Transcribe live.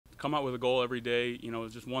come out with a goal every day. You know,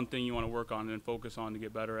 it's just one thing you want to work on and focus on to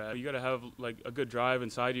get better at. You got to have like a good drive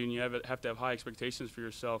inside you, and you have to have high expectations for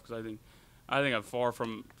yourself. Because I think I'm far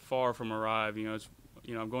from arrived. You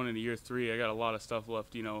know, I'm going into year 3. I got a lot of stuff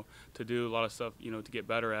left, you know, to do, a lot of stuff, you know, to get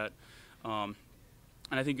better at.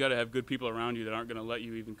 And I think you got to have good people around you that aren't going to let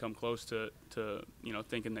you even come close to you know,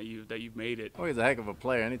 thinking that you've made it. Oh, he's a heck of a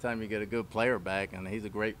player. Anytime you get a good player back, and he's a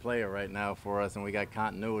great player right now for us, and we got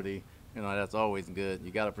continuity, you know, that's always good.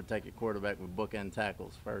 You got to protect your quarterback with bookend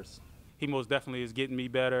tackles first. He most definitely is getting me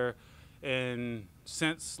better, and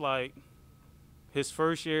since like his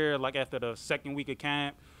first year, like after the second week of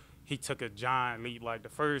camp, he took a giant leap. Like the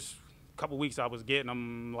first couple weeks I was getting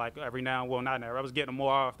him like every now, well not now, I was getting him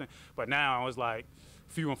more often, but now I was like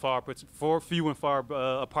few and far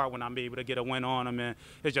apart when I'm able to get a win on him, and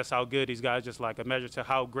it's just how good these guys, just like a measure to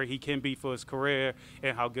how great he can be for his career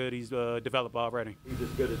and how good he's developed already. He's as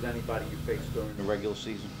good as anybody you faced during the regular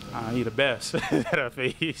season? He the best that I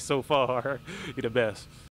faced so far. He the best.